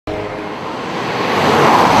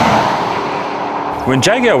When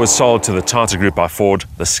Jaguar was sold to the Tata Group by Ford,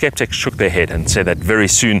 the skeptics shook their head and said that very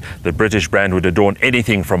soon the British brand would adorn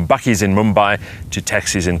anything from buckies in Mumbai to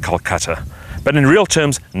taxis in Calcutta. But in real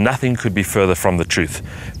terms, nothing could be further from the truth.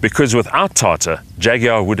 Because without Tata,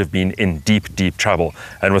 Jaguar would have been in deep, deep trouble.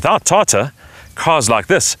 And without Tata, cars like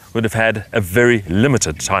this would have had a very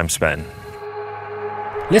limited time span.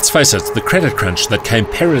 Let's face it, the credit crunch that came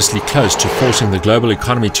perilously close to forcing the global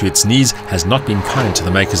economy to its knees has not been kind to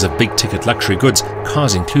the makers of big-ticket luxury goods,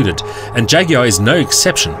 cars included. And Jaguar is no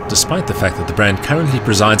exception, despite the fact that the brand currently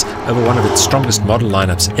presides over one of its strongest model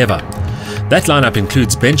lineups ever. That lineup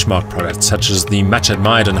includes benchmark products such as the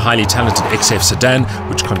much-admired and highly talented XF sedan,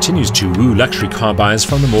 which continues to woo luxury car buyers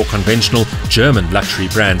from the more conventional German luxury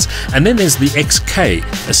brands. And then there's the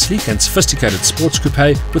XK, a sleek and sophisticated sports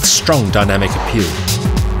coupe with strong dynamic appeal.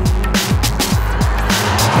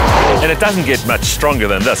 And it doesn't get much stronger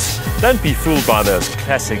than this. Don't be fooled by those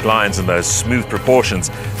classic lines and those smooth proportions.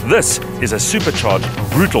 This is a supercharged,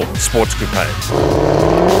 brutal sports coupe.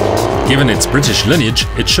 Given its British lineage,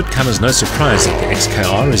 it should come as no surprise that the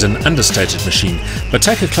XKR is an understated machine. But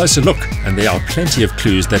take a closer look, and there are plenty of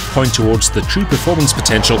clues that point towards the true performance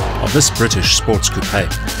potential of this British sports coupe.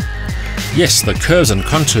 Yes, the curves and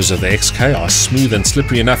contours of the XK are smooth and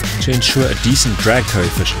slippery enough to ensure a decent drag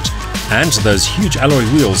coefficient. And those huge alloy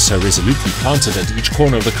wheels so resolutely planted at each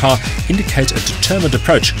corner of the car indicate a determined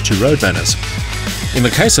approach to road manners. In the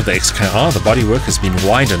case of the XKR, the bodywork has been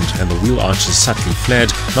widened and the wheel arches subtly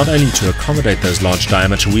flared, not only to accommodate those large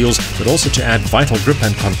diameter wheels, but also to add vital grip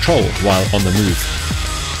and control while on the move.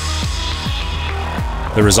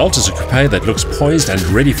 The result is a coupe that looks poised and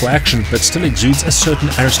ready for action, but still exudes a certain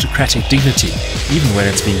aristocratic dignity, even when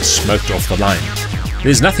it's being smoked off the line.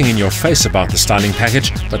 There's nothing in your face about the styling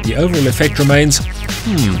package, but the overall effect remains,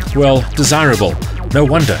 well, desirable. No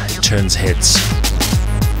wonder it turns heads.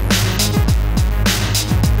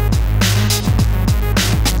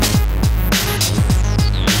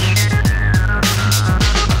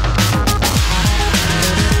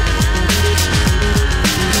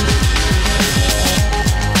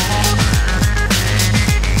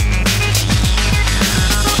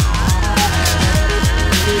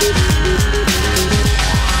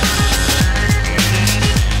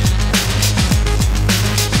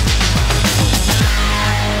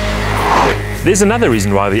 There's another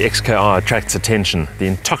reason why the XKR attracts attention, the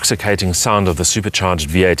intoxicating sound of the supercharged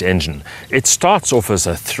V8 engine. It starts off as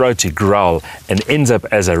a throaty growl and ends up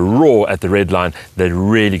as a roar at the red line that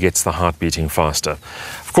really gets the heart beating faster.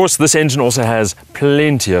 Of course, this engine also has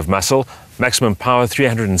plenty of muscle, maximum power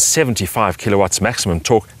 375 kilowatts, maximum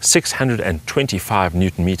torque 625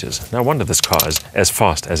 Newton meters. No wonder this car is as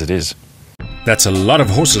fast as it is. That's a lot of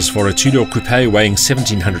horses for a two-door coupe weighing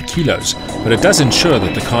 1,700 kilos, but it does ensure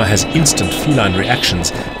that the car has instant feline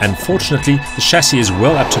reactions, and fortunately the chassis is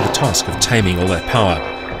well up to the task of taming all that power.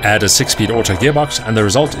 Add a 6-speed auto gearbox and the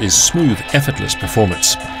result is smooth, effortless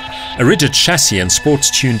performance. A rigid chassis and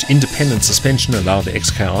sports-tuned independent suspension allow the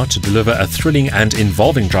XKR to deliver a thrilling and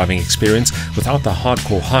involving driving experience without the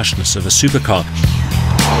hardcore harshness of a supercar.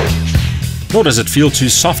 Nor does it feel too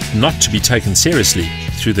soft not to be taken seriously.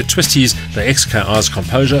 Through the twisties, the XKR's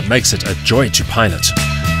composure makes it a joy to pilot.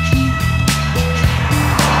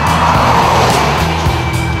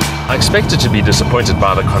 I expected to be disappointed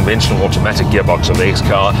by the conventional automatic gearbox of the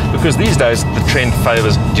XKR because these days the trend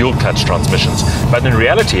favours dual-clutch transmissions, but in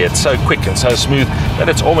reality it's so quick and so smooth that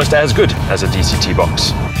it's almost as good as a DCT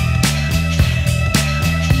box.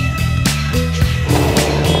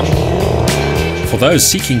 For those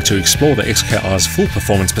seeking to explore the XKR's full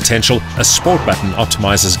performance potential, a sport button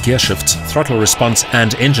optimizes gear shifts, throttle response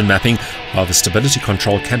and engine mapping, while the stability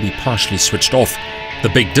control can be partially switched off. The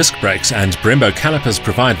big disc brakes and Brembo calipers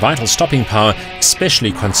provide vital stopping power,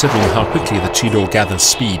 especially considering how quickly the two-door gathers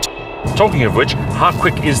speed. Talking of which, how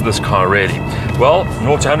quick is this car really? Well,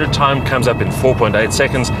 0 to 100 time comes up in 4.8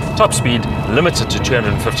 seconds, top speed limited to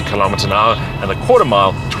 250 km an hour, and the quarter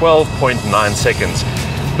mile 12.9 seconds.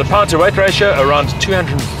 The power to weight ratio around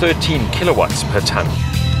 213 kilowatts per ton.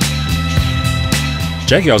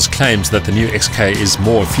 Jaguar's claims that the new XK is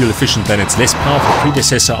more fuel efficient than its less powerful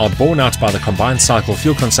predecessor are borne out by the combined cycle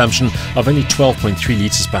fuel consumption of only 12.3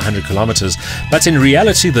 litres per 100 kilometres. But in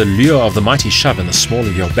reality, the lure of the mighty shove and the small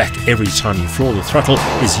of your back every time you floor the throttle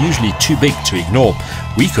is usually too big to ignore.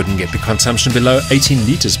 We couldn't get the consumption below 18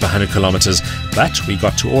 litres per 100 kilometres, but we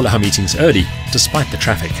got to all our meetings early, despite the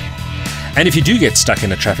traffic. And if you do get stuck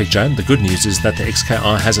in a traffic jam, the good news is that the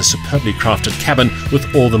XKR has a superbly crafted cabin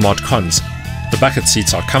with all the mod cons. The bucket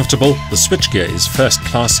seats are comfortable, the switchgear is first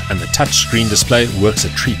class, and the touchscreen display works a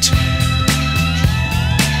treat.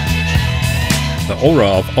 The aura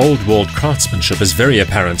of old-world craftsmanship is very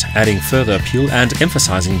apparent, adding further appeal and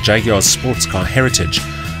emphasizing Jaguar's sports car heritage.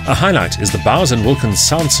 A highlight is the Bowers & Wilkins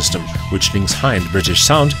sound system, which links high-end British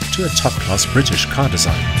sound to a top-class British car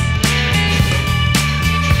design.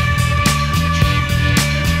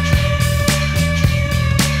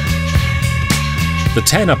 The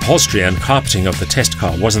tan upholstery and carpeting of the test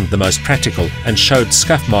car wasn't the most practical and showed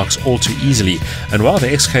scuff marks all too easily, and while the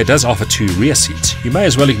XK does offer 2 rear seats, you may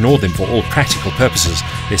as well ignore them for all practical purposes.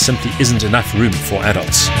 There simply isn't enough room for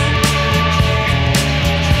adults.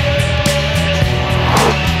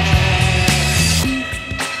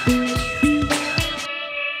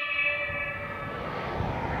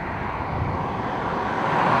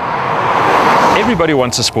 Everybody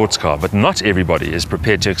wants a sports car, but not everybody is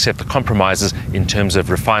prepared to accept the compromises in terms of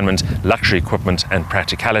refinement, luxury equipment and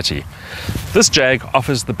practicality. This Jag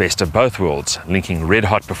offers the best of both worlds, linking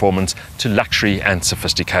red-hot performance to luxury and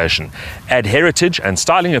sophistication. Add heritage and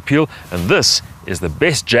styling appeal, and this is the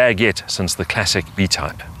best Jag yet since the classic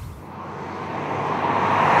B-Type.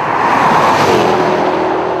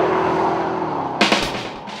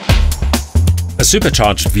 A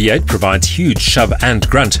supercharged V8 provides huge shove and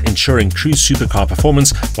grunt, ensuring true supercar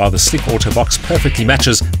performance, while the slick auto box perfectly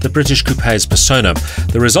matches the British coupe's persona.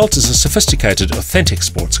 The result is a sophisticated, authentic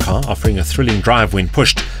sports car offering a thrilling drive when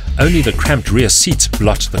pushed. Only the cramped rear seats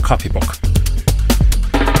blot the copybook.